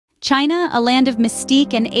China, a land of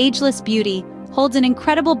mystique and ageless beauty, holds an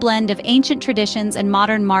incredible blend of ancient traditions and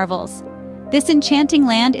modern marvels. This enchanting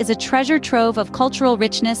land is a treasure trove of cultural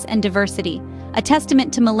richness and diversity, a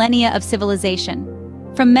testament to millennia of civilization.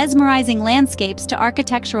 From mesmerizing landscapes to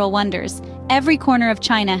architectural wonders, every corner of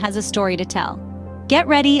China has a story to tell. Get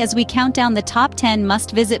ready as we count down the top 10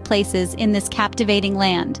 must-visit places in this captivating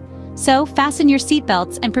land. So, fasten your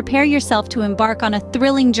seatbelts and prepare yourself to embark on a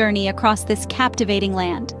thrilling journey across this captivating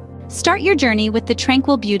land. Start your journey with the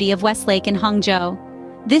tranquil beauty of Westlake in Hangzhou.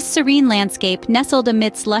 This serene landscape, nestled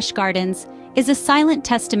amidst lush gardens, is a silent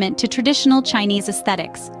testament to traditional Chinese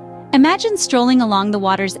aesthetics. Imagine strolling along the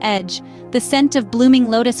water's edge, the scent of blooming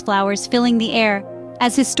lotus flowers filling the air,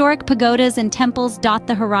 as historic pagodas and temples dot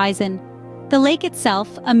the horizon. The lake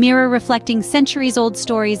itself, a mirror reflecting centuries-old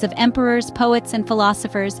stories of emperors, poets, and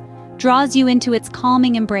philosophers, draws you into its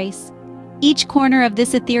calming embrace. Each corner of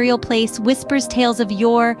this ethereal place whispers tales of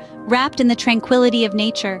yore, wrapped in the tranquility of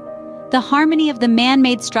nature. The harmony of the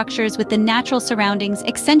man-made structures with the natural surroundings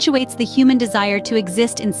accentuates the human desire to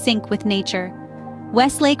exist in sync with nature.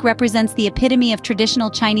 Westlake represents the epitome of traditional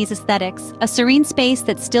Chinese aesthetics, a serene space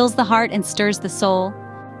that stills the heart and stirs the soul.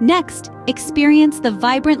 Next, experience the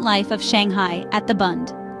vibrant life of Shanghai at the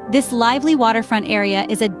Bund. This lively waterfront area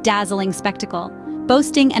is a dazzling spectacle,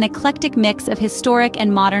 boasting an eclectic mix of historic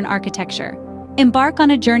and modern architecture. Embark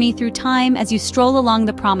on a journey through time as you stroll along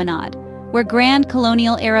the promenade, where grand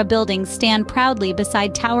colonial-era buildings stand proudly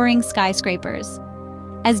beside towering skyscrapers.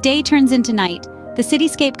 As day turns into night, the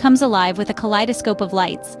cityscape comes alive with a kaleidoscope of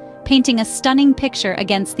lights, painting a stunning picture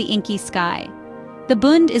against the inky sky. The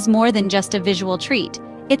Bund is more than just a visual treat.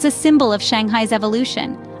 It's a symbol of Shanghai's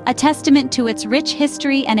evolution, a testament to its rich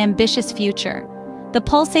history and ambitious future. The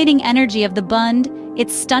pulsating energy of the Bund,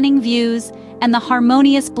 its stunning views, and the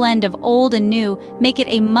harmonious blend of old and new make it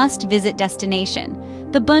a must-visit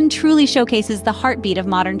destination. The Bund truly showcases the heartbeat of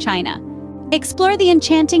modern China. Explore the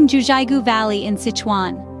enchanting Zhujiagu Valley in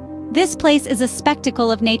Sichuan. This place is a spectacle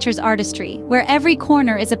of nature's artistry, where every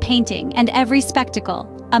corner is a painting and every spectacle,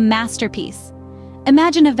 a masterpiece.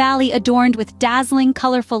 Imagine a valley adorned with dazzling,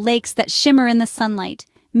 colorful lakes that shimmer in the sunlight,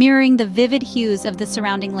 mirroring the vivid hues of the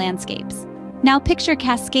surrounding landscapes. Now picture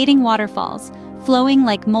cascading waterfalls, flowing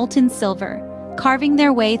like molten silver, carving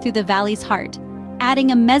their way through the valley's heart,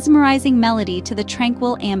 adding a mesmerizing melody to the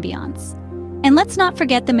tranquil ambience. And let's not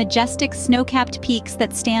forget the majestic snow-capped peaks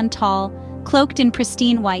that stand tall, cloaked in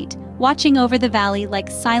pristine white, watching over the valley like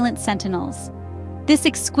silent sentinels. This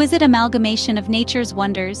exquisite amalgamation of nature's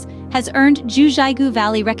wonders has earned Zhujiagu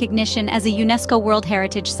Valley recognition as a UNESCO World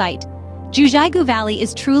Heritage Site. Zhujiagu Valley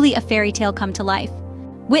is truly a fairy tale come to life.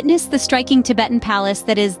 Witness the striking Tibetan palace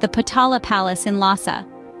that is the Potala Palace in Lhasa.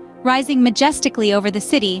 Rising majestically over the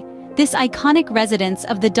city, this iconic residence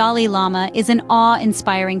of the Dalai Lama is an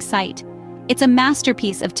awe-inspiring sight. It's a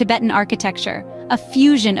masterpiece of Tibetan architecture, a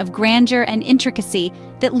fusion of grandeur and intricacy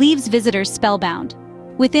that leaves visitors spellbound.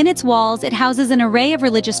 Within its walls, it houses an array of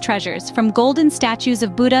religious treasures, from golden statues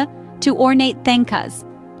of Buddha to ornate thangkas,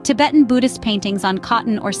 Tibetan Buddhist paintings on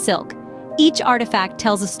cotton or silk. Each artifact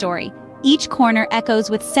tells a story. Each corner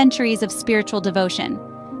echoes with centuries of spiritual devotion.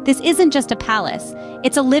 This isn't just a palace,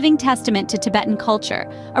 it's a living testament to Tibetan culture,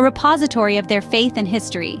 a repository of their faith and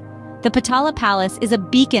history. The Potala Palace is a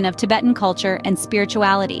beacon of Tibetan culture and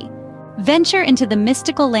spirituality. Venture into the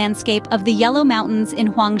mystical landscape of the Yellow Mountains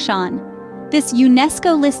in Huangshan. This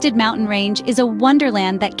UNESCO-listed mountain range is a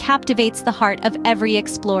wonderland that captivates the heart of every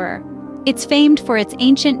explorer. It's famed for its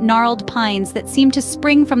ancient gnarled pines that seem to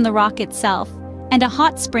spring from the rock itself, and a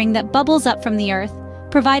hot spring that bubbles up from the earth,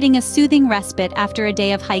 providing a soothing respite after a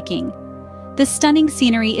day of hiking. The stunning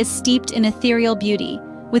scenery is steeped in ethereal beauty,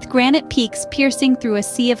 with granite peaks piercing through a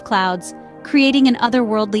sea of clouds, creating an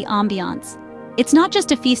otherworldly ambiance. It's not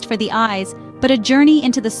just a feast for the eyes, but a journey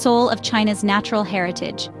into the soul of China's natural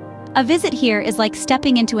heritage. A visit here is like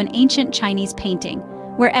stepping into an ancient Chinese painting,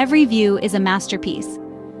 where every view is a masterpiece.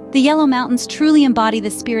 The Yellow Mountains truly embody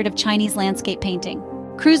the spirit of Chinese landscape painting.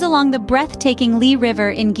 Cruise along the breathtaking Li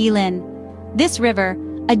River in Guilin. This river,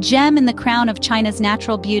 a gem in the crown of China's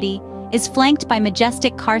natural beauty, is flanked by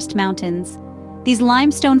majestic karst mountains. These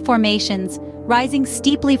limestone formations, rising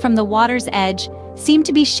steeply from the water's edge, seem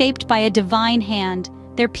to be shaped by a divine hand,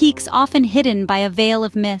 their peaks often hidden by a veil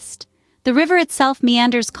of mist. The river itself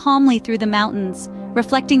meanders calmly through the mountains,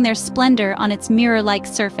 reflecting their splendor on its mirror-like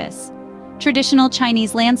surface. Traditional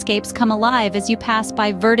Chinese landscapes come alive as you pass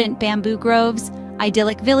by verdant bamboo groves,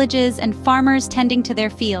 idyllic villages, and farmers tending to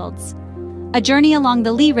their fields. A journey along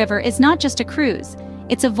the Li River is not just a cruise,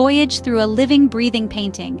 it's a voyage through a living, breathing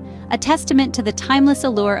painting, a testament to the timeless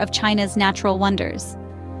allure of China's natural wonders.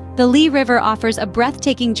 The Li River offers a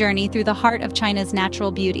breathtaking journey through the heart of China's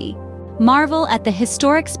natural beauty. Marvel at the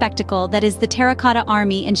historic spectacle that is the Terracotta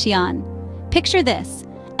Army in Xi'an. Picture this,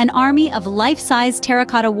 an army of life-size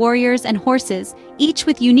terracotta warriors and horses, each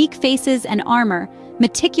with unique faces and armor,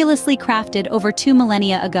 meticulously crafted over 2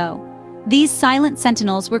 millennia ago. These silent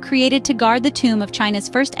sentinels were created to guard the tomb of China's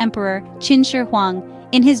first emperor, Qin Shi Huang,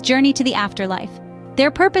 in his journey to the afterlife.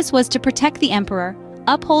 Their purpose was to protect the emperor,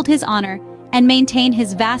 uphold his honor, and maintain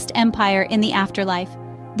his vast empire in the afterlife.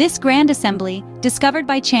 This grand assembly, discovered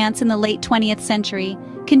by chance in the late 20th century,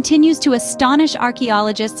 continues to astonish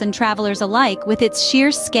archaeologists and travelers alike with its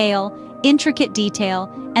sheer scale, intricate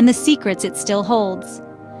detail, and the secrets it still holds.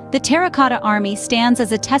 The Terracotta Army stands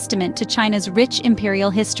as a testament to China's rich imperial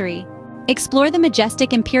history. Explore the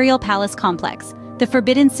majestic imperial palace complex, the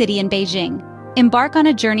Forbidden City in Beijing. Embark on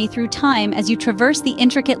a journey through time as you traverse the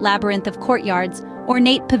intricate labyrinth of courtyards,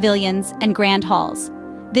 ornate pavilions, and grand halls.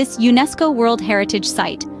 This UNESCO World Heritage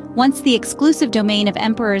site, once the exclusive domain of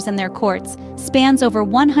emperors and their courts, spans over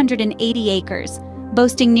 180 acres,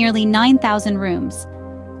 boasting nearly 9,000 rooms.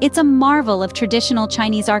 It's a marvel of traditional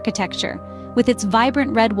Chinese architecture, with its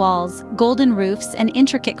vibrant red walls, golden roofs, and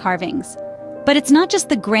intricate carvings. But it's not just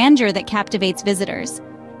the grandeur that captivates visitors.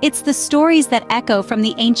 It's the stories that echo from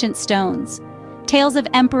the ancient stones. Tales of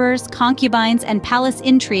emperors, concubines, and palace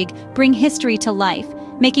intrigue bring history to life,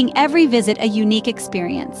 making every visit a unique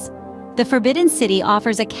experience. The Forbidden City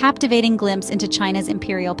offers a captivating glimpse into China's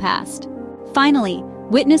imperial past. Finally,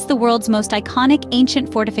 witness the world's most iconic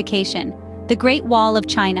ancient fortification, the Great Wall of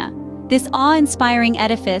China. This awe-inspiring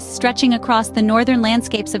edifice, stretching across the northern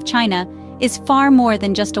landscapes of China, is far more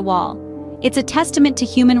than just a wall. It's a testament to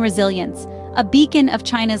human resilience, a beacon of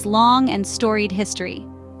China's long and storied history.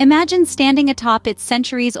 Imagine standing atop its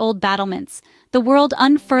centuries-old battlements, the world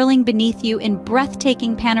unfurling beneath you in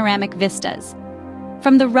breathtaking panoramic vistas.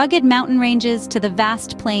 From the rugged mountain ranges to the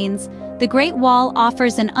vast plains, the Great Wall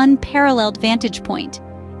offers an unparalleled vantage point.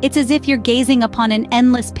 It's as if you're gazing upon an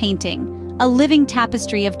endless painting, a living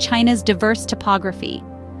tapestry of China's diverse topography.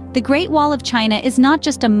 The Great Wall of China is not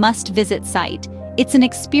just a must-visit site. It's an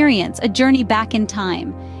experience, a journey back in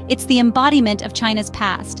time. It's the embodiment of China's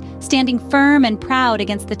past, standing firm and proud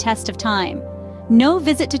against the test of time. No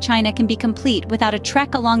visit to China can be complete without a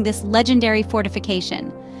trek along this legendary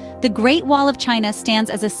fortification. The Great Wall of China stands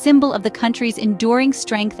as a symbol of the country's enduring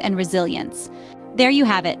strength and resilience. There you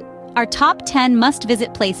have it, our top 10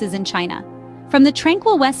 must-visit places in China. From the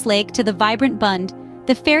tranquil West Lake to the vibrant Bund,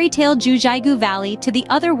 the fairy-tale Zhujiagu Valley to the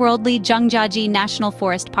otherworldly Zhangjiajie National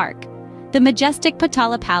Forest Park, the majestic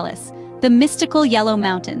Potala Palace, the mystical Yellow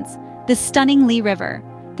Mountains, the stunning Li River,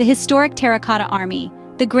 the historic Terracotta Army,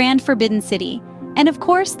 the grand Forbidden City, and of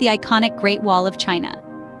course the iconic Great Wall of China.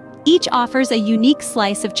 Each offers a unique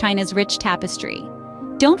slice of China's rich tapestry.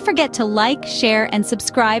 Don't forget to like, share, and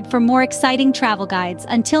subscribe for more exciting travel guides.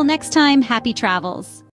 Until next time, happy travels!